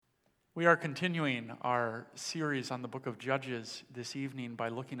We are continuing our series on the book of Judges this evening by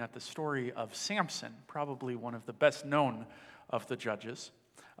looking at the story of Samson, probably one of the best known of the judges.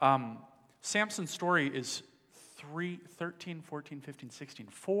 Samson's story is 13, 14, 15, 16,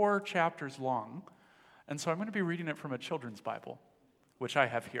 4 chapters long, and so I'm going to be reading it from a children's Bible, which I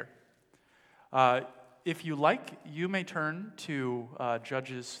have here. If you like, you may turn to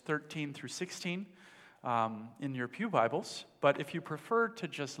Judges 13 through 16 in your pew Bibles, but if you prefer to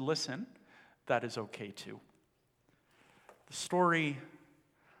just listen, that is okay too. The story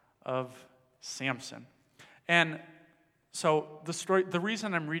of Samson. And so the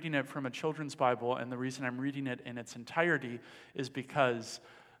reason I'm reading it from a children's Bible and the reason I'm reading it in its entirety is because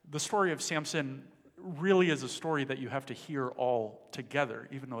the story of Samson really is a story that you have to hear all together,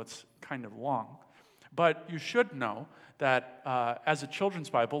 even though it's kind of long. But you should know that as a children's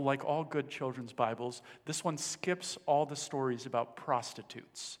Bible, like all good children's Bibles, this one skips all the stories about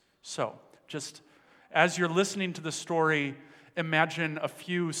prostitutes. So, just as you're listening to the story, imagine a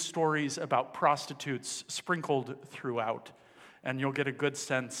few stories about prostitutes sprinkled throughout, and you'll get a good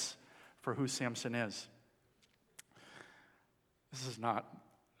sense for who Samson is. This is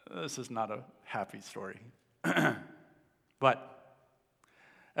not a happy story. But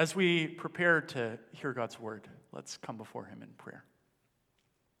as we prepare to hear God's word, let's come before him in prayer.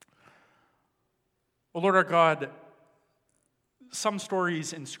 O Lord our God, some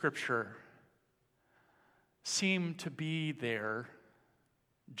stories in Scripture seem to be there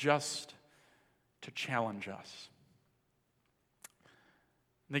just to challenge us.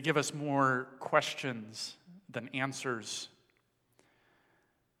 They give us more questions than answers,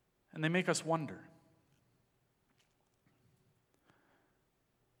 and they make us wonder.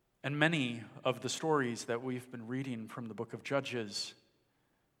 And many of the stories that we've been reading from the book of Judges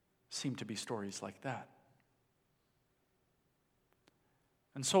seem to be stories like that.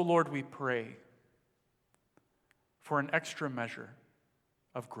 And so, Lord, we pray for an extra measure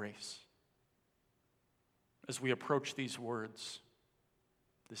of grace as we approach these words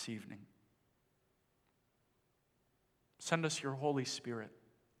this evening. Send us your Holy Spirit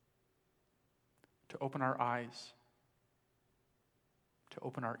to open our eyes, to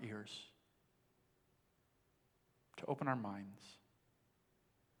open our ears, to open our minds,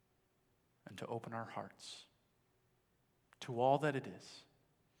 and to open our hearts to all that it is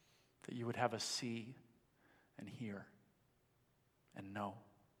that you would have us see and hear and know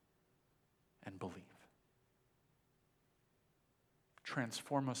and believe.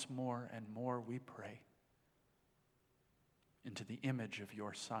 Transform us more and more, we pray, into the image of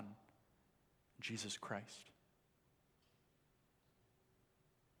your Son, Jesus Christ.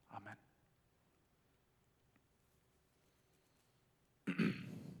 Amen.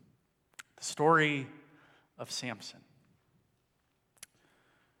 The story of Samson.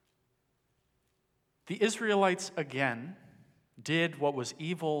 The Israelites again did what was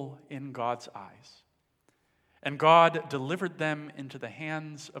evil in God's eyes, and God delivered them into the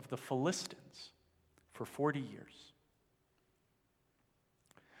hands of the Philistines for 40 years.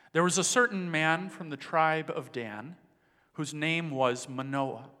 There was a certain man from the tribe of Dan whose name was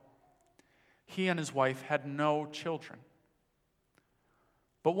Manoah. He and his wife had no children.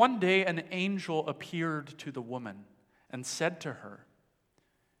 But one day an angel appeared to the woman and said to her,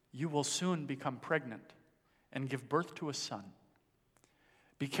 "You will soon become pregnant and give birth to a son.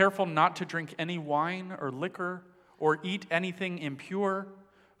 Be careful not to drink any wine or liquor or eat anything impure,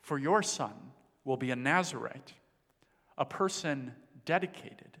 for your son will be a Nazirite, a person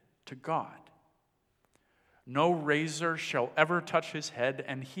dedicated to God. No razor shall ever touch his head,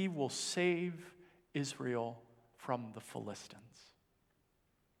 and he will save Israel from the Philistines."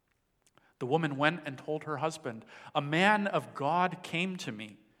 The woman went and told her husband, "A man of God came to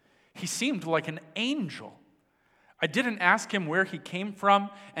me. He seemed like an angel. I didn't ask him where he came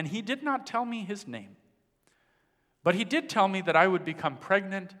from, and he did not tell me his name. But he did tell me that I would become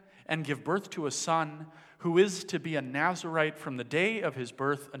pregnant and give birth to a son who is to be a Nazirite from the day of his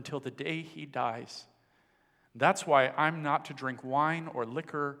birth until the day he dies. That's why I'm not to drink wine or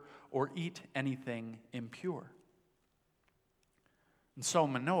liquor or eat anything impure." And so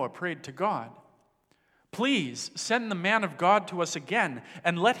Manoah prayed to God, "Please send the man of God to us again,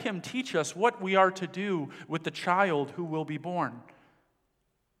 and let him teach us what we are to do with the child who will be born."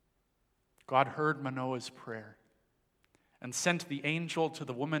 God heard Manoah's prayer and sent the angel to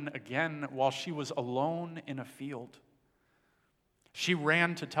the woman again while she was alone in a field. She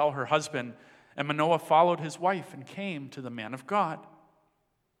ran to tell her husband, and Manoah followed his wife and came to the man of God.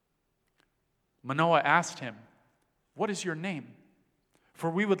 Manoah asked him, "What is your name? For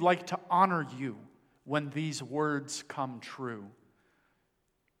we would like to honor you when these words come true."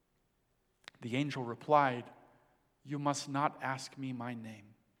 The angel replied, "You must not ask me my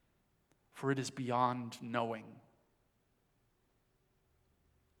name, for it is beyond knowing."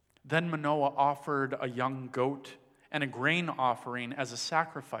 Then Manoah offered a young goat and a grain offering as a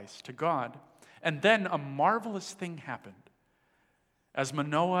sacrifice to God. And then a marvelous thing happened. As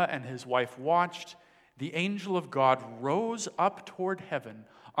Manoah and his wife watched, the angel of God rose up toward heaven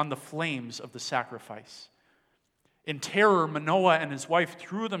on the flames of the sacrifice. In terror, Manoah and his wife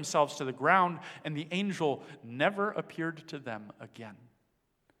threw themselves to the ground, and the angel never appeared to them again.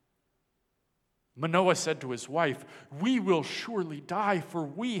 Manoah said to his wife, "We will surely die, for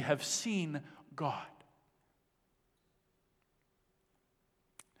we have seen God."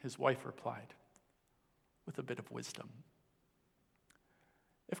 His wife replied, with a bit of wisdom,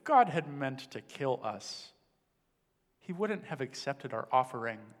 "If God had meant to kill us, he wouldn't have accepted our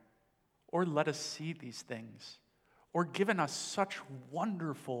offering or let us see these things or given us such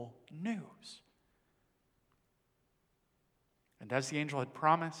wonderful news." And as the angel had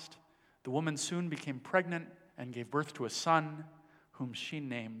promised, the woman soon became pregnant and gave birth to a son, whom she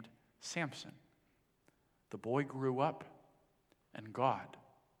named Samson. The boy grew up, and God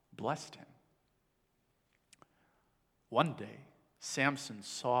blessed him. One day, Samson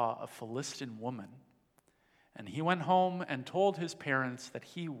saw a Philistine woman, and he went home and told his parents that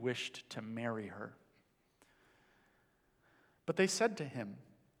he wished to marry her. But they said to him,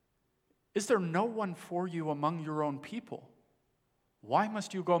 "Is there no one for you among your own people? Why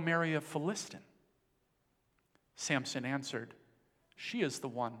must you go marry a Philistine?" Samson answered, "She is the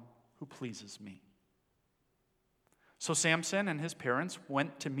one who pleases me." So Samson and his parents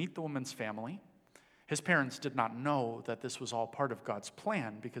went to meet the woman's family. His parents did not know that this was all part of God's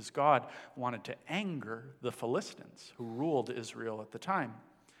plan, because God wanted to anger the Philistines who ruled Israel at the time.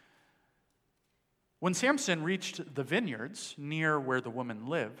 When Samson reached the vineyards near where the woman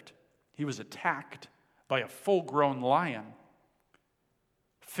lived, he was attacked by a full-grown lion.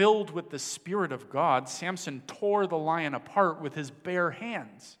 Filled with the Spirit of God, Samson tore the lion apart with his bare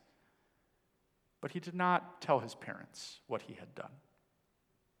hands. But he did not tell his parents what he had done.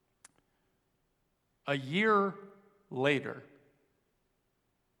 A year later,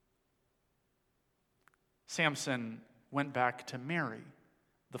 Samson went back to marry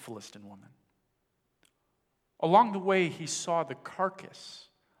the Philistine woman. Along the way, he saw the carcass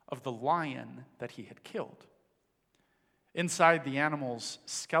of the lion that he had killed. Inside the animal's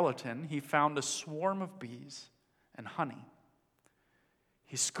skeleton, he found a swarm of bees and honey.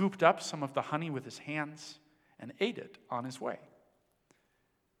 He scooped up some of the honey with his hands and ate it on his way.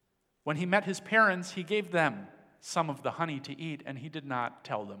 When he met his parents, he gave them some of the honey to eat, and he did not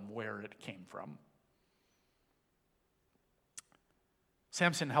tell them where it came from.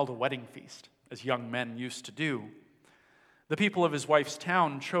 Samson held a wedding feast, as young men used to do. The people of his wife's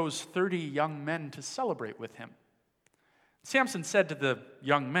town chose 30 young men to celebrate with him. Samson said to the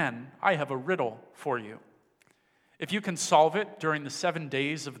young men, "I have a riddle for you. If you can solve it during the 7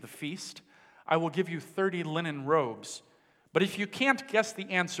 days of the feast, I will give you 30 linen robes. But if you can't guess the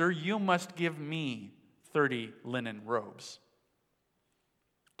answer, you must give me 30 linen robes."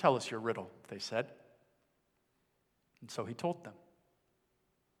 "Tell us your riddle," they said. And so he told them.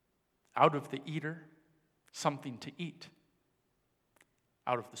 Out of the eater, something to eat.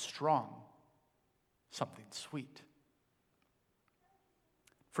 Out of the strong, something sweet.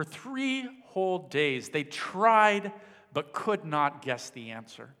 For 3 whole days, they tried but could not guess the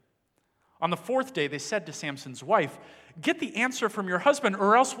answer. On the 4th day, they said to Samson's wife, "Get the answer from your husband,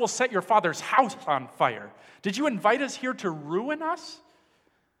 or else we'll set your father's house on fire. Did you invite us here to ruin us?"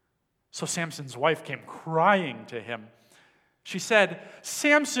 So Samson's wife came crying to him. She said,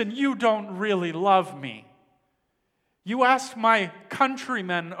 "Samson, you don't really love me. You asked my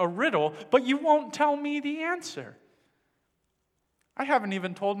countrymen a riddle, but you won't tell me the answer." "I haven't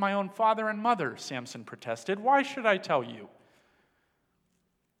even told my own father and mother," Samson protested. "Why should I tell you?"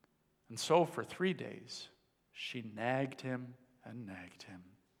 And so for 3 days, she nagged him and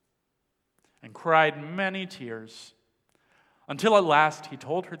cried many tears, until at last he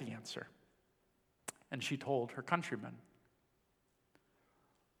told her the answer, and she told her countrymen.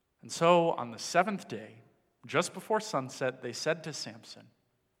 And so on the 7th day, just before sunset, they said to Samson,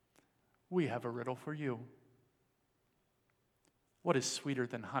 "We have a riddle for you. What is sweeter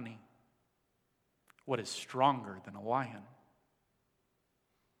than honey? What is stronger than a lion?"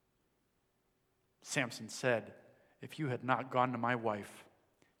 Samson said, "If you had not gone to my wife,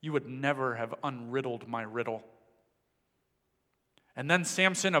 you would never have unriddled my riddle." And then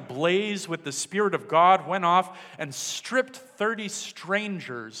Samson, ablaze with the Spirit of God, went off and stripped 30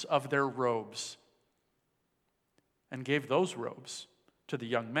 strangers of their robes and gave those robes to the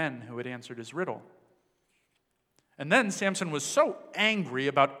young men who had answered his riddle. And then Samson was so angry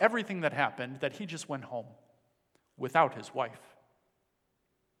about everything that happened that he just went home without his wife.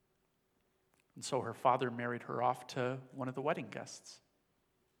 And so her father married her off to one of the wedding guests.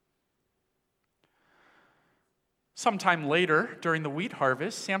 Sometime later, during the wheat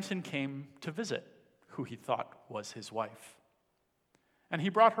harvest, Samson came to visit who he thought was his wife. And he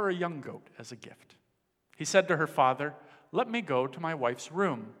brought her a young goat as a gift. He said to her father, "Let me go to my wife's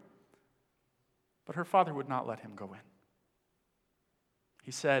room." But her father would not let him go in.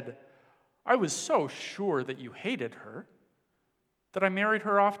 He said, "I was so sure that you hated her that I married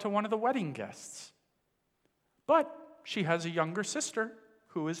her off to one of the wedding guests. But she has a younger sister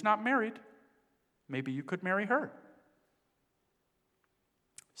who is not married. Maybe you could marry her."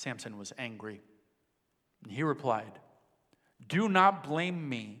 Samson was angry, and he replied, "Do not blame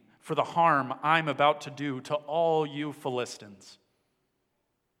me for the harm I'm about to do to all you Philistines."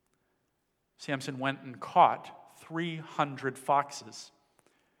 Samson went and caught 300 foxes.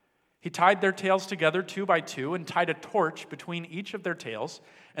 He tied their tails together 2 by 2 and tied a torch between each of their tails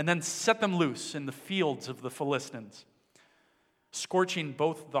and then set them loose in the fields of the Philistines, scorching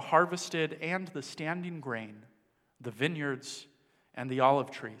both the harvested and the standing grain, the vineyards and the olive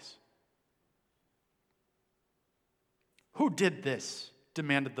trees. "Who did this?"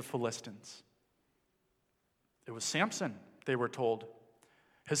 demanded the Philistines. "It was Samson," they were told.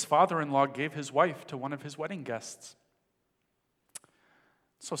 "His father-in-law gave his wife to one of his wedding guests."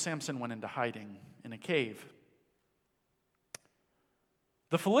 So Samson went into hiding in a cave.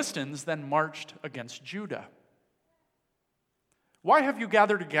 The Philistines then marched against Judah. "Why have you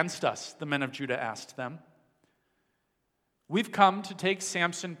gathered against us?" the men of Judah asked them. "We've come to take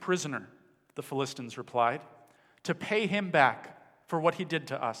Samson prisoner," the Philistines replied, "to pay him back for what he did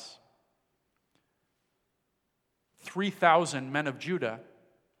to us." 3,000 men of Judah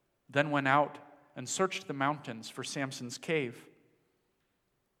then went out and searched the mountains for Samson's cave.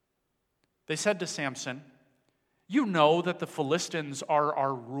 They said to Samson, "You know that the Philistines are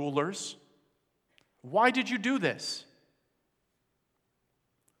our rulers. Why did you do this?"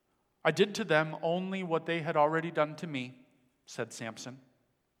 "I did to them only what they had already done to me," said Samson.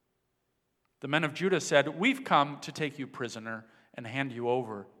 The men of Judah said, "We've come to take you prisoner and hand you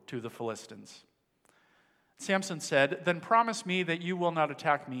over to the Philistines." Samson said, "Then promise me that you will not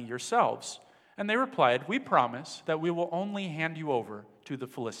attack me yourselves." And they replied, "We promise that we will only hand you over to the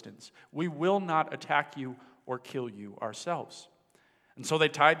Philistines. We will not attack you or kill you ourselves." And so they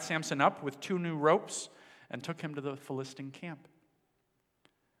tied Samson up with 2 new ropes and took him to the Philistine camp.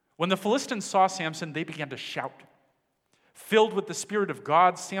 When the Philistines saw Samson, they began to shout. Filled with the Spirit of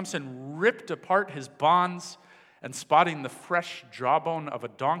God, Samson ripped apart his bonds, and spotting the fresh jawbone of a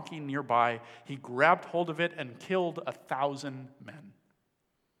donkey nearby, he grabbed hold of it and killed 1,000 men.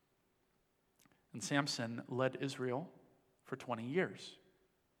 And Samson led Israel for 20 years.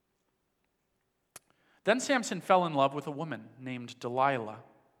 Then Samson fell in love with a woman named Delilah.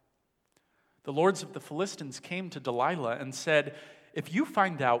 The lords of the Philistines came to Delilah and said, "If you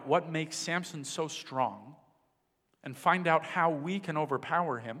find out what makes Samson so strong, and find out how we can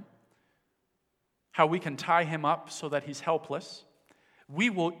overpower him, how we can tie him up so that he's helpless, we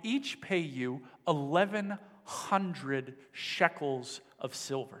will each pay you 1,100 shekels of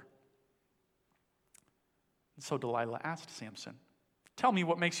silver." And so Delilah asked Samson, "Tell me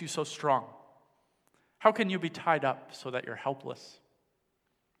what makes you so strong. How can you be tied up so that you're helpless?"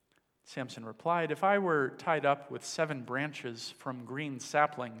 Samson replied, "If I were tied up with 7 branches from green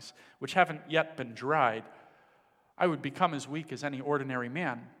saplings, which haven't yet been dried, I would become as weak as any ordinary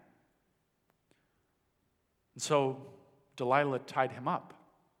man." And so Delilah tied him up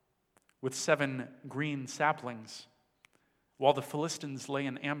with 7 green saplings while the Philistines lay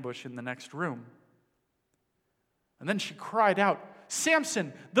in ambush in the next room. And then she cried out,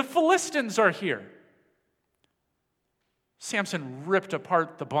 "Samson, the Philistines are here!" Samson ripped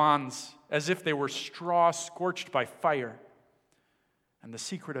apart the bonds as if they were straw scorched by fire, and the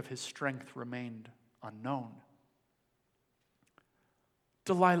secret of his strength remained unknown.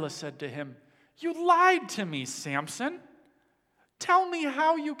 Delilah said to him, "You lied to me, Samson. Tell me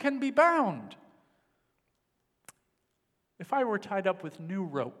how you can be bound." "If I were tied up with new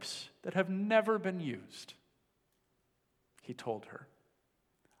ropes that have never been used," he told her,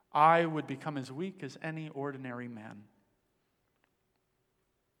 "I would become as weak as any ordinary man."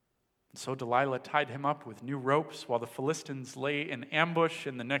 And so Delilah tied him up with new ropes while the Philistines lay in ambush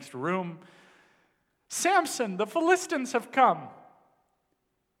in the next room. "Samson, the Philistines have come!"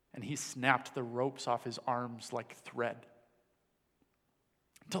 And he snapped the ropes off his arms like thread.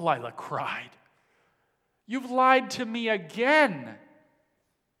 Delilah cried, "You've lied to me again.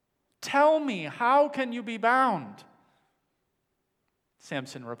 Tell me, how can you be bound?"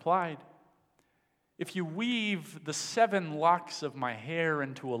 Samson replied, "If you weave the 7 locks of my hair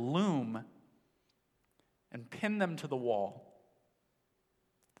into a loom and pin them to the wall,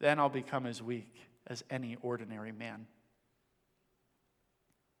 then I'll become as weak as any ordinary man."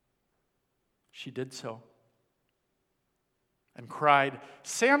 She did so and cried,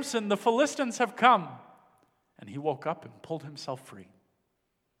 "Samson, the Philistines have come." And he woke up and pulled himself free.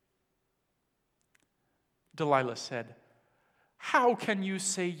 Delilah said, "How can you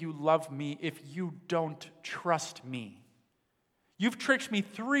say you love me if you don't trust me? You've tricked me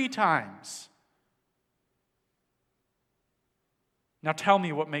 3 times. Now tell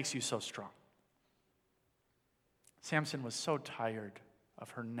me what makes you so strong." Samson was so tired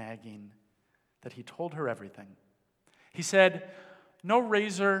of her nagging that he told her everything. He said, "No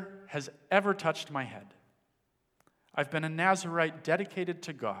razor has ever touched my head. I've been a Nazirite dedicated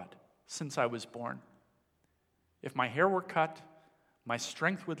to God since I was born. If my hair were cut, my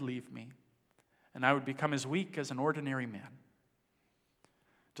strength would leave me, and I would become as weak as an ordinary man."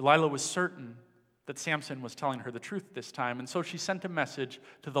 Delilah was certain that Samson was telling her the truth this time, and so she sent a message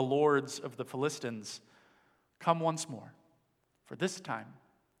to the lords of the Philistines, "Come once more, for this time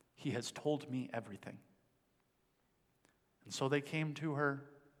he has told me everything." And so they came to her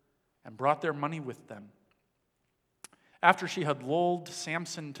and brought their money with them. After she had lulled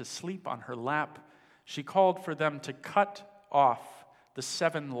Samson to sleep on her lap, she called for them to cut off the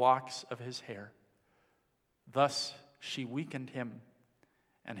 7 locks of his hair. Thus she weakened him,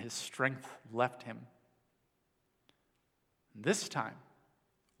 and his strength left him. This time,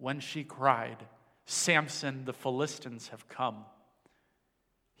 when she cried, "Samson, the Philistines have come,"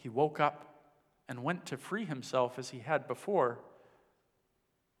 he woke up and went to free himself as he had before,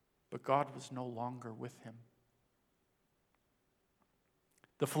 but God was no longer with him.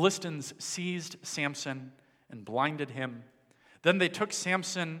 The Philistines seized Samson and blinded him. Then they took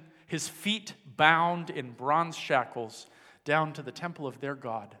Samson, his feet bound in bronze shackles, down to the temple of their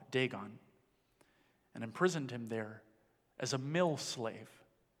god, Dagon, and imprisoned him there as a mill slave,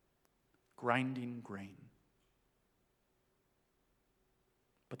 grinding grain.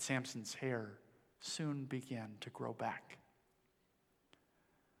 But Samson's hair soon began to grow back.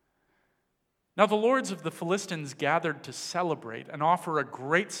 Now the lords of the Philistines gathered to celebrate and offer a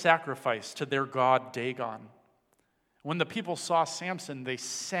great sacrifice to their god Dagon. When the people saw Samson, they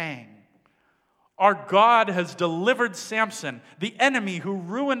sang, "Our God has delivered Samson, the enemy who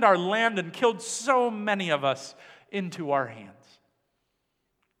ruined our land and killed so many of us, into our hands."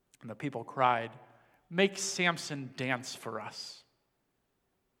 And the people cried, "Make Samson dance for us."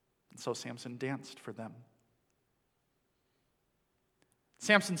 And so Samson danced for them.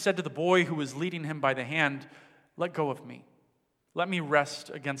 Samson said to the boy who was leading him by the hand, "Let go of me. Let me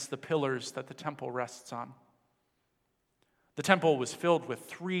rest against the pillars that the temple rests on." The temple was filled with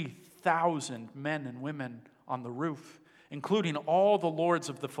 3,000 men and women on the roof, including all the lords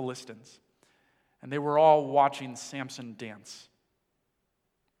of the Philistines. And they were all watching Samson dance.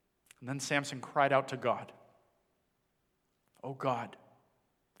 And then Samson cried out to God, "Oh God,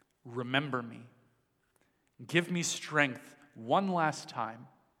 remember me. Give me strength one last time.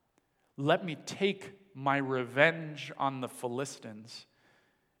 Let me take my revenge on the Philistines,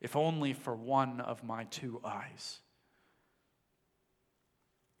 if only for one of my 2 eyes."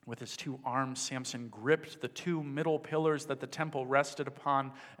 With his 2 arms, Samson gripped the 2 middle pillars that the temple rested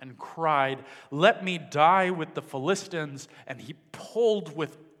upon and cried, "Let me die with the Philistines." And he pulled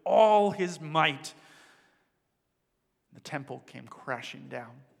with all his might. The temple came crashing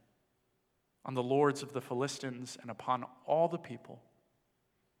down on the lords of the Philistines and upon all the people.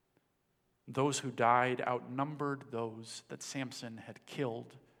 Those who died outnumbered those that Samson had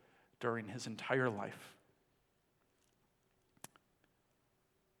killed during his entire life.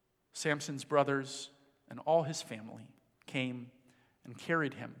 Samson's brothers and all his family came and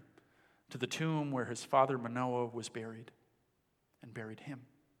carried him to the tomb where his father Manoah was buried, and buried him.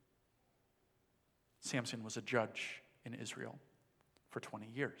 Samson was a judge in Israel for 20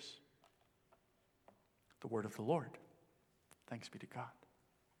 years. The word of the Lord. Thanks be to God.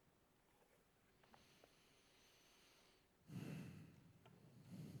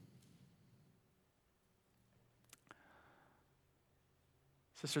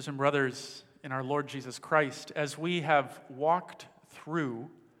 Sisters and brothers in our Lord Jesus Christ, as we have walked through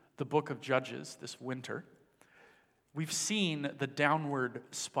the book of Judges this winter, we've seen the downward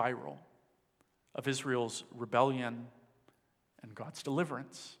spiral of Israel's rebellion and God's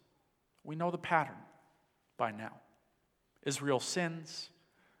deliverance. We know the pattern by now. Israel sins,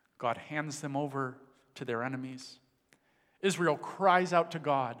 God hands them over to their enemies. Israel cries out to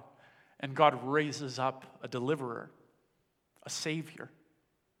God, And God raises up a deliverer, a savior,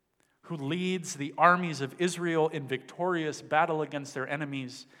 who leads the armies of Israel in victorious battle against their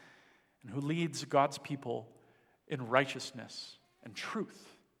enemies, and who leads God's people in righteousness and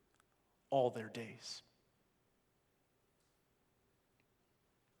truth all their days.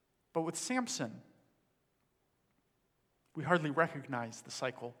 But with Samson, we hardly recognize the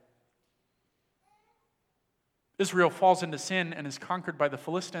cycle. Israel falls into sin and is conquered by the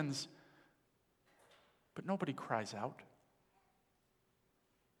Philistines, but nobody cries out.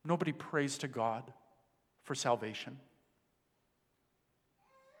 Nobody prays to God for salvation.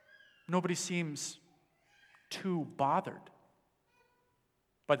 Nobody seems too bothered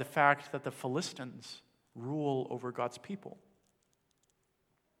by the fact that the Philistines rule over God's people.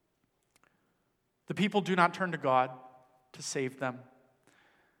 The people do not turn to God to save them.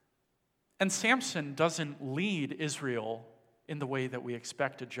 And Samson doesn't lead Israel in the way that we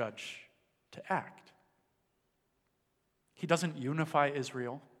expect a judge to act. He doesn't unify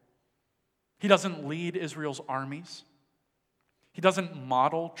Israel. He doesn't lead Israel's armies. He doesn't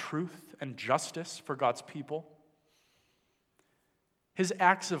model truth and justice for God's people. His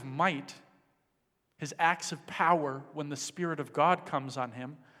acts of might, his acts of power when the Spirit of God comes on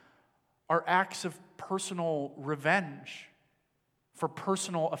him, are acts of personal revenge for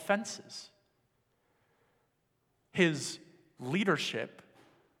personal offenses. His leadership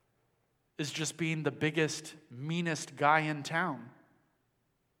is just being the biggest, meanest guy in town.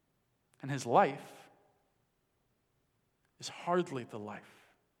 And his life is hardly the life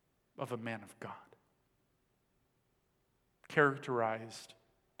of a man of God, characterized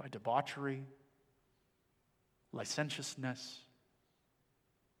by debauchery, licentiousness,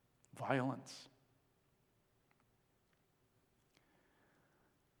 violence.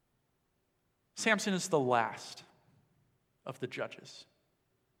 Samson is the last of the judges.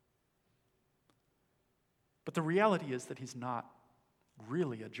 But the reality is that he's not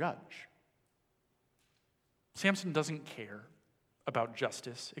really a judge. Samson doesn't care about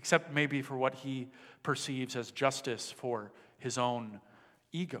justice, except maybe for what he perceives as justice for his own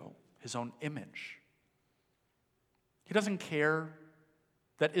ego, his own image. He doesn't care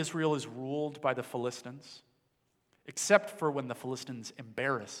that Israel is ruled by the Philistines, except for when the Philistines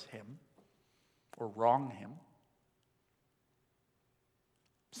embarrass him or wrong him.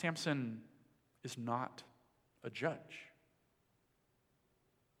 Samson is not a judge.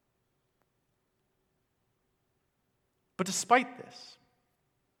 But despite this,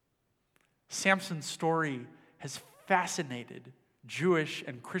 Samson's story has fascinated Jewish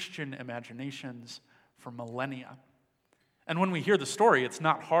and Christian imaginations for millennia. And when we hear the story, it's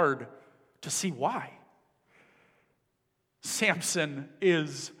not hard to see why. Samson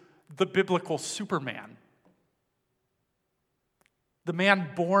is the biblical Superman, the man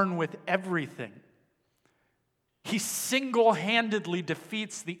born with everything. He single-handedly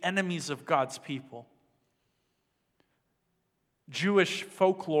defeats the enemies of God's people. Jewish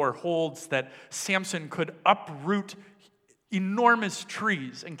folklore holds that Samson could uproot enormous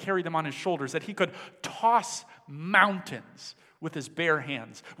trees and carry them on his shoulders, that he could toss mountains with his bare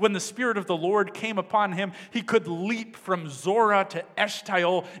hands. When the Spirit of the Lord came upon him, he could leap from Zorah to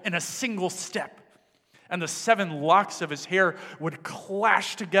Eshtaol in a single step. And the 7 locks of his hair would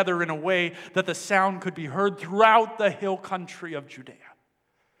clash together in a way that the sound could be heard throughout the hill country of Judea.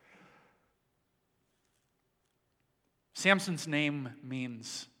 Samson's name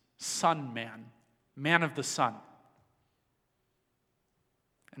means sun man, man of the sun.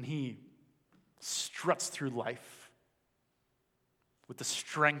 And he struts through life with the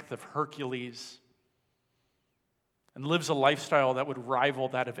strength of Hercules and lives a lifestyle that would rival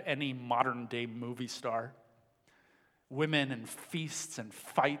that of any modern-day movie star. Women and feasts and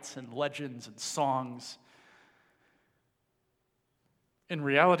fights and legends and songs. In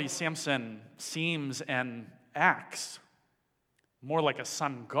reality, Samson seems and acts more like a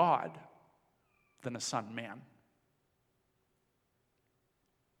sun god than a sun man.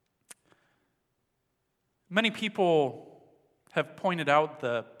 Many people have pointed out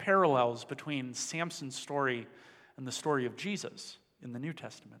the parallels between Samson's story and the story of Jesus in the New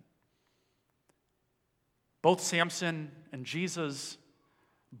Testament. Both Samson and Jesus'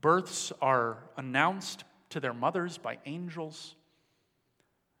 births are announced to their mothers by angels.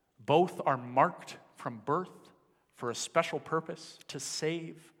 Both are marked from birth for a special purpose, to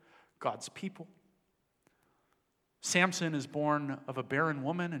save God's people. Samson is born of a barren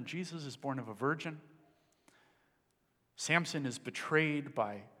woman, and Jesus is born of a virgin. Samson is betrayed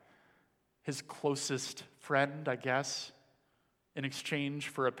by his closest friend, I guess, in exchange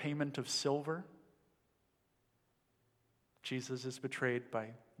for a payment of silver. Jesus is betrayed by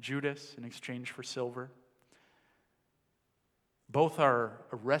Judas in exchange for silver. Both are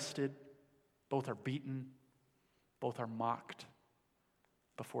arrested, both are beaten, both are mocked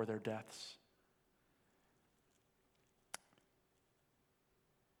before their deaths.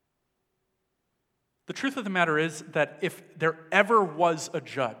 The truth of the matter is that if there ever was a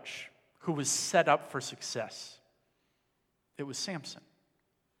judge who was set up for success, it was Samson.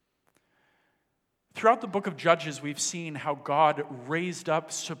 Throughout the book of Judges, we've seen how God raised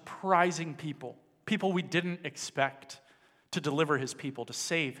up surprising people we didn't expect, to deliver his people, to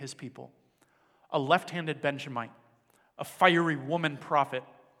save his people. A left-handed Benjamite, a fiery woman prophet,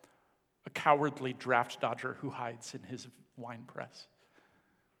 a cowardly draft dodger who hides in his wine press,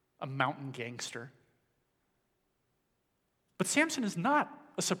 a mountain gangster. But Samson is not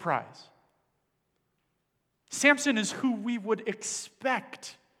a surprise. Samson is who we would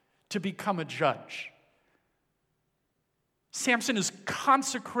expect to become a judge. Samson is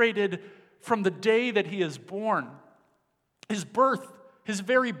consecrated from the day that he is born. His birth, his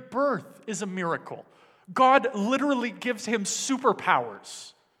very birth, is a miracle. God literally gives him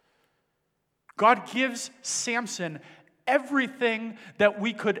superpowers. God gives Samson everything that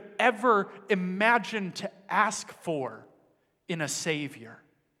we could ever imagine to ask for in a Savior.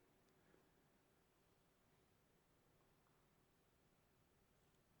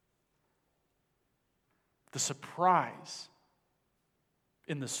 The surprise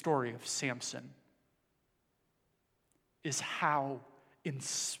in the story of Samson is how, in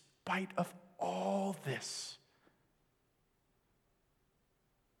spite of all this,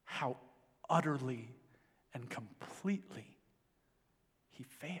 how utterly and completely he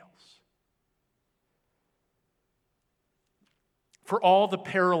fails. For all the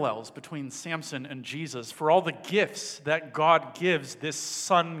parallels between Samson and Jesus, for all the gifts that God gives this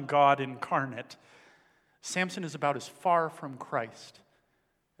Son God incarnate, Samson is about as far from Christ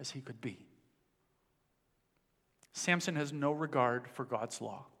as he could be. Samson has no regard for God's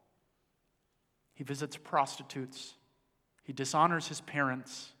law. He visits prostitutes. He dishonors his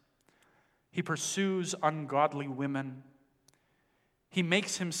parents. He pursues ungodly women. He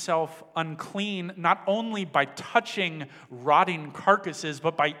makes himself unclean not only by touching rotting carcasses,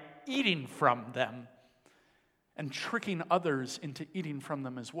 but by eating from them and tricking others into eating from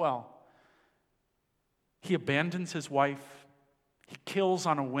them as well. He abandons his wife. He kills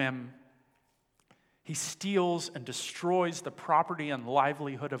on a whim. He steals and destroys the property and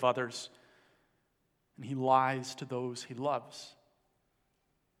livelihood of others. And he lies to those he loves.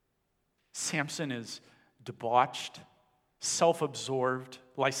 Samson is debauched, self-absorbed,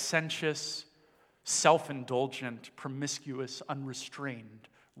 licentious, self-indulgent, promiscuous, unrestrained,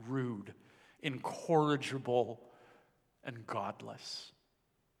 rude, incorrigible, and godless.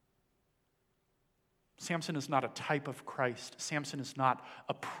 Samson is not a type of Christ. Samson is not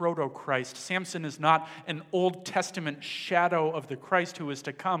a proto-Christ. Samson is not an Old Testament shadow of the Christ who is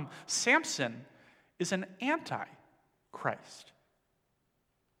to come. Samson is an anti-Christ.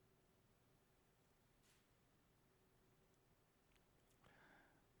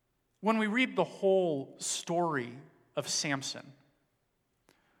 When we read the whole story of Samson,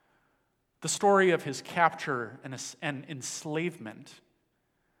 the story of his capture and enslavement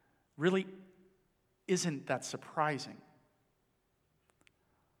really isn't that surprising.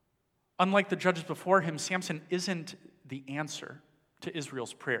 Unlike the judges before him, Samson isn't the answer to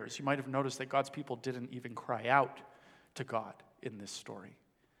Israel's prayers. You might have noticed that God's people didn't even cry out to God in this story.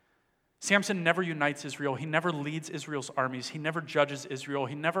 Samson never unites Israel. He never leads Israel's armies. He never judges Israel.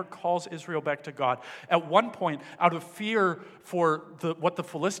 He never calls Israel back to God. At one point, out of fear for what the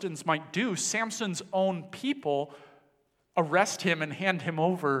Philistines might do, Samson's own people arrest him and hand him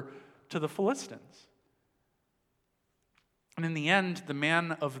over to the Philistines. And in the end, the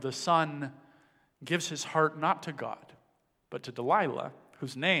man of the sun gives his heart not to God, but to Delilah,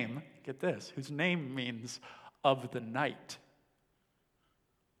 whose name, get this, whose name means of the night.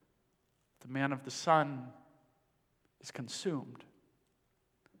 The man of the sun is consumed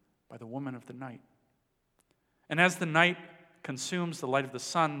by the woman of the night. And as the night consumes the light of the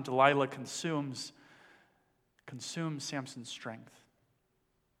sun, Delilah consumes Samson's strength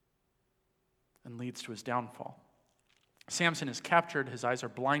and leads to his downfall. Samson is captured, his eyes are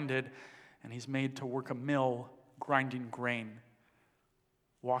blinded, and he's made to work a mill grinding grain,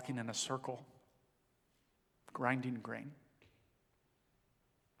 walking in a circle, grinding grain.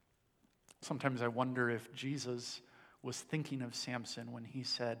 Sometimes I wonder if Jesus was thinking of Samson when he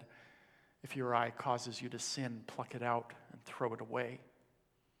said, "If your eye causes you to sin, pluck it out and throw it away."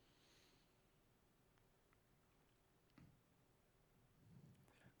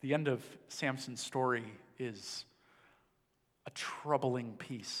 The end of Samson's story is a troubling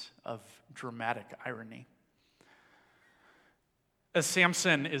piece of dramatic irony. As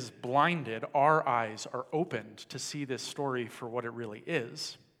Samson is blinded, our eyes are opened to see this story for what it really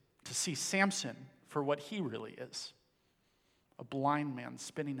is, to see Samson for what he really is, a blind man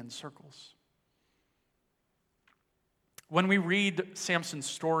spinning in circles. When we read Samson's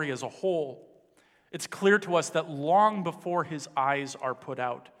story as a whole, it's clear to us that long before his eyes are put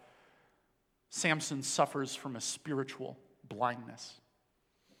out, Samson suffers from a spiritual blindness.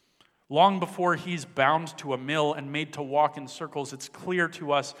 Long before he's bound to a mill and made to walk in circles, it's clear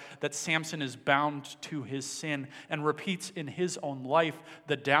to us that Samson is bound to his sin and repeats in his own life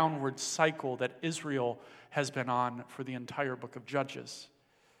the downward cycle that Israel has been on for the entire book of Judges.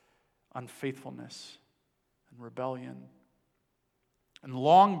 Unfaithfulness and rebellion. And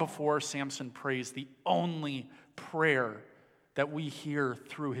long before Samson prays the only prayer that we hear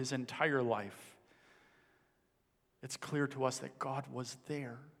through his entire life, it's clear to us that God was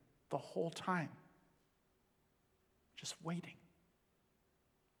there the whole time, just waiting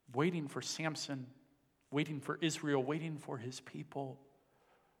for Samson, waiting for Israel, waiting for his people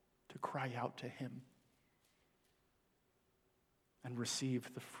to cry out to him and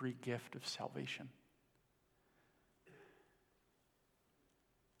receive the free gift of salvation.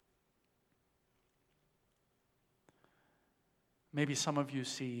 Maybe some of you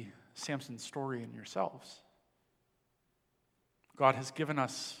see Samson's story in yourselves. God has given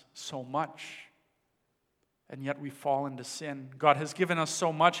us so much, and yet we fall into sin. God has given us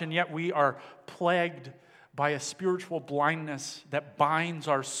so much, and yet we are plagued by a spiritual blindness that binds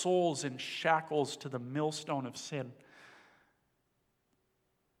our souls in shackles to the millstone of sin.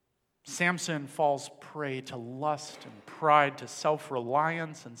 Samson falls prey to lust and pride, to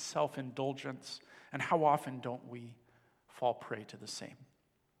self-reliance and self-indulgence. And how often don't we fall prey to the same?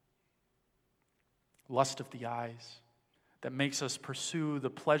 Lust of the eyes that makes us pursue the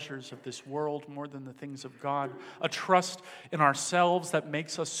pleasures of this world more than the things of God. A trust in ourselves that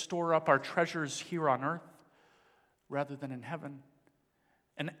makes us store up our treasures here on earth rather than in heaven.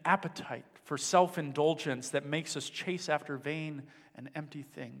 An appetite for self-indulgence that makes us chase after vain and empty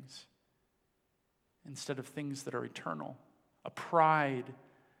things instead of things that are eternal. A pride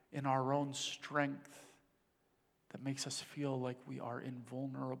in our own strength that makes us feel like we are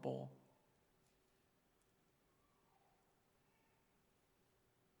invulnerable.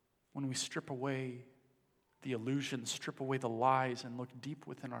 When we strip away the illusions, strip away the lies, and look deep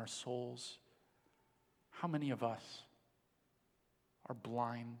within our souls, how many of us are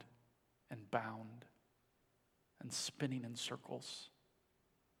blind and bound and spinning in circles,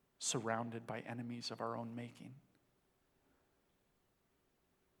 surrounded by enemies of our own making?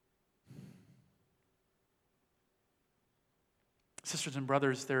 Sisters and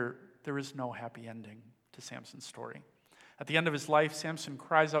brothers, there is no happy ending to Samson's story. At the end of his life, Samson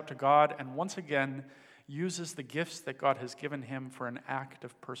cries out to God and once again uses the gifts that God has given him for an act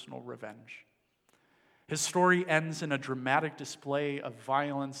of personal revenge. His story ends in a dramatic display of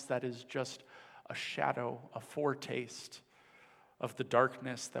violence that is just a shadow, a foretaste of the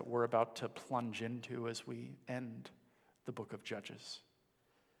darkness that we're about to plunge into as we end the book of Judges.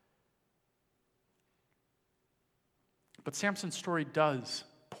 But Samson's story does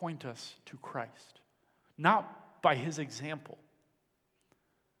point us to Christ, not by his example,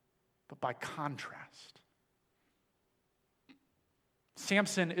 but by contrast.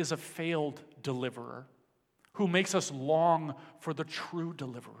 Samson is a failed deliverer who makes us long for the true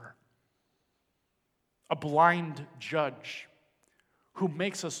deliverer. A blind judge who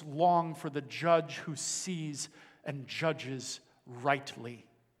makes us long for the judge who sees and judges rightly.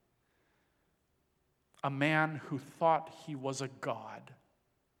 A man who thought he was a god,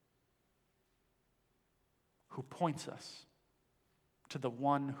 who points us to the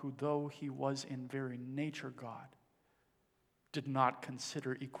one who, though he was in very nature God, did not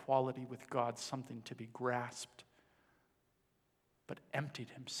consider equality with God something to be grasped, but emptied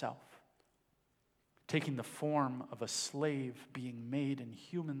himself, taking the form of a slave, being made in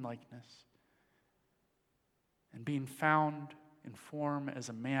human likeness, and being found in form as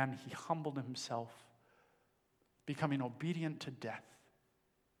a man, he humbled himself, becoming obedient to death,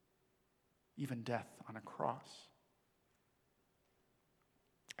 even death on a cross.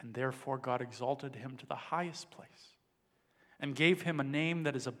 And therefore God exalted him to the highest place and gave him a name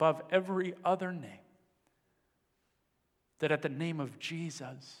that is above every other name, that at the name of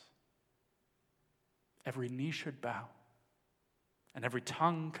Jesus every knee should bow and every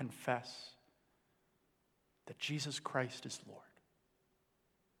tongue confess that Jesus Christ is Lord,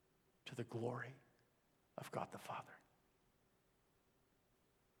 to the glory of God the Father.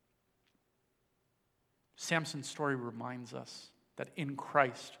 Samson's story reminds us that in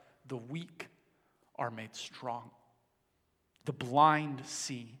Christ, the weak are made strong. The blind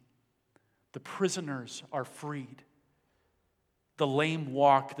see. The prisoners are freed. The lame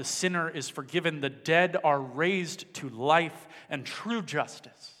walk. The sinner is forgiven. The dead are raised to life. And true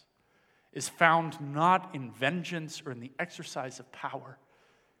justice is found not in vengeance or in the exercise of power,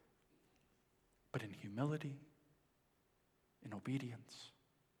 but in humility, in obedience,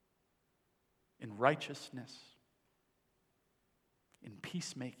 in righteousness, in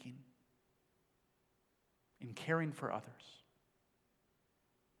peacemaking, in caring for others,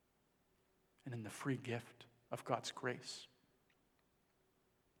 and in the free gift of God's grace.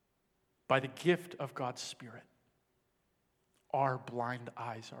 By the gift of God's Spirit, our blind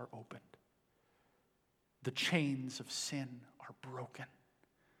eyes are opened. The chains of sin are broken.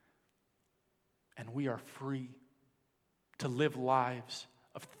 And we are free to live lives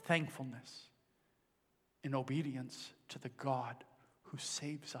of thankfulness in obedience to the God who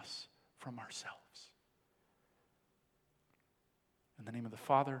saves us from ourselves. In the name of the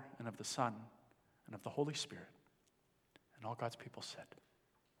Father, and of the Son, and of the Holy Spirit, and all God's people said,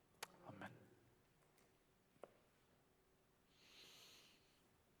 Amen.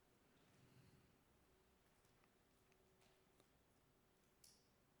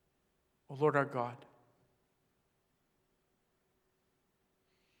 O Lord our God,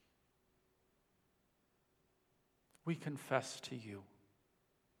 we confess to you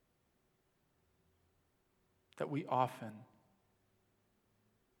that we often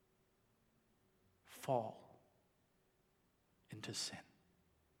fall into sin.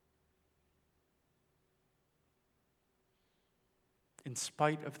 In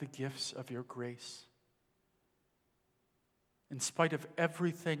spite of the gifts of your grace, in spite of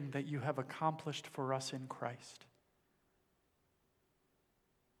everything that you have accomplished for us in Christ,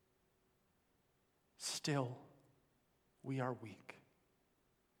 still we are weak.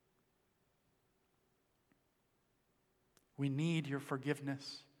 We need your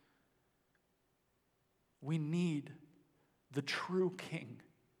forgiveness. We need the true King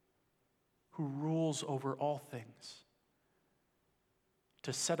who rules over all things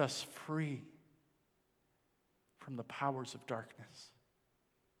to set us free from the powers of darkness.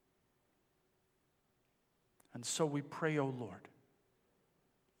 And so we pray, O Lord,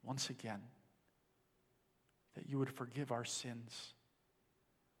 once again, that you would forgive our sins,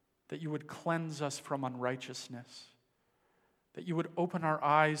 that you would cleanse us from unrighteousness, that you would open our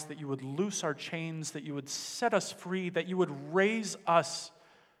eyes, that you would loose our chains, that you would set us free, that you would raise us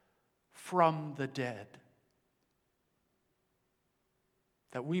from the dead,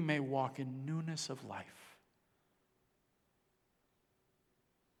 that we may walk in newness of life,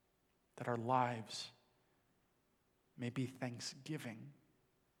 that our lives may be thanksgiving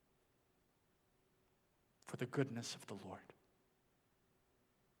for the goodness of the Lord.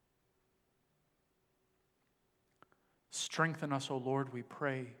 Strengthen us, O Lord, we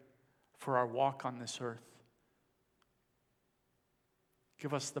pray, for our walk on this earth.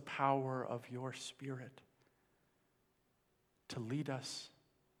 Give us the power of your Spirit to lead us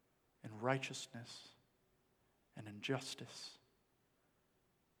in righteousness and in justice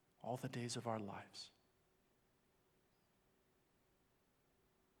all the days of our lives.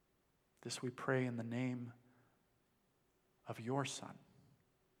 This we pray in the name of your Son,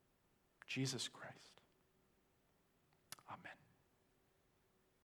 Jesus Christ.